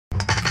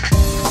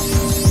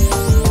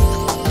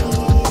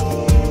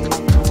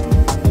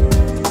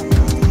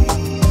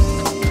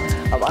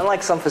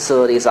unlike some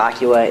facilities,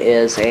 ACCUA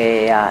is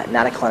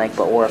not a clinic,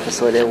 but we're a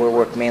facility where we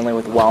work mainly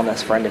with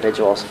wellness for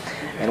individuals.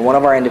 And one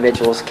of our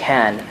individuals,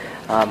 Ken,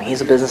 he's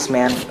a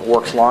businessman,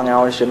 works long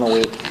hours during the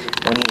week.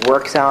 When he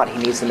works out, he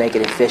needs to make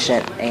it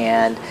efficient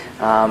and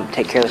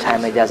take care of the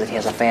time that he does it. He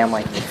has a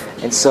family.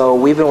 And so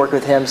we've been working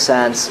with him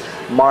since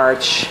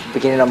March,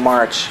 beginning of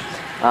March.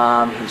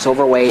 He's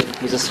overweight,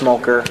 he's a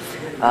smoker,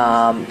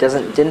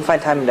 didn't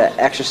find time to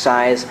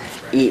exercise,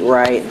 eat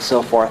right, and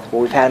so forth.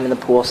 Well, we've had him in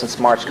the pool since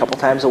March, a couple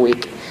times a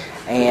week.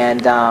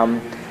 And a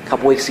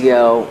couple weeks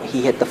ago,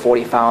 he hit the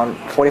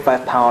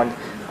 45-pound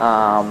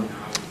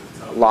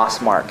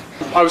loss mark.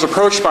 I was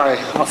approached by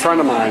a friend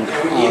of mine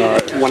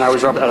when I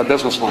was up at a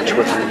business lunch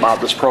with him about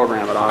this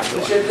program at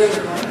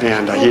ACCUA.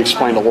 And he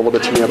explained a little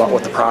bit to me about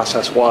what the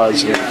process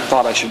was and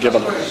thought I should give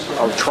it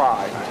a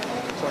try.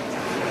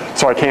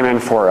 So I came in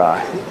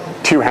for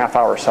 2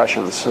 half-hour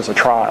sessions as a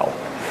trial,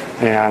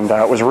 and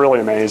was really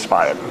amazed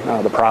by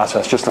it, the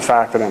process, just the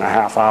fact that in a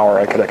half hour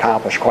I could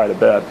accomplish quite a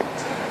bit.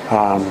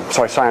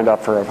 So I signed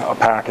up for a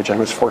package. I think it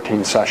was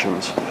 14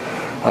 sessions.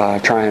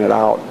 Trying it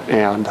out,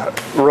 and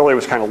really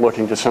was kind of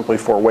looking just simply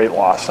for weight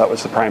loss. That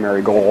was the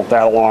primary goal,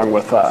 that along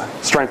with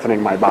strengthening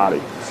my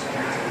body,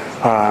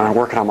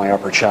 working on my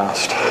upper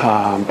chest.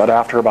 But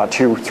after about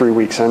 2-3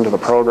 weeks into the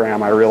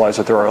program, I realized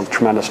that there were a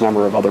tremendous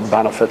number of other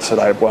benefits that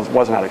I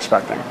was not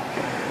expecting.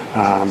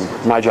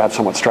 My job's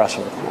somewhat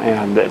stressful,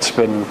 and it's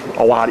been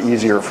a lot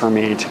easier for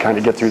me to kind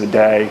of get through the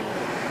day,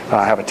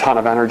 have a ton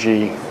of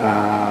energy,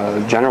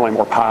 generally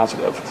more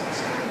positive.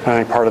 I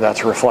think part of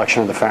that's a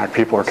reflection of the fact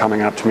people are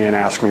coming up to me and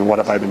asking me, what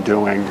have I been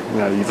doing? You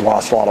know, you've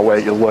lost a lot of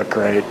weight, you look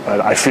great, but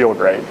I feel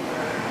great.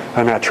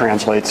 And that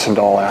translates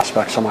into all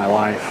aspects of my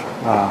life.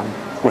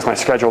 With my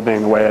schedule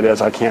being the way it is,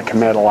 I can't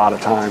commit a lot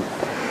of time.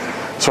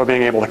 So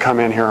being able to come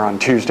in here on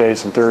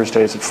Tuesdays and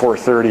Thursdays at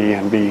 4:30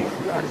 and be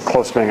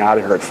close to being out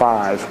of here at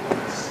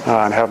 5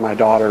 and have my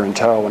daughter in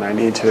tow when I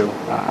need to,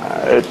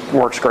 it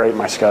works great in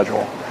my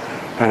schedule.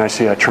 And I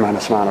see a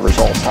tremendous amount of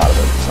results out of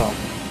it.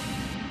 So.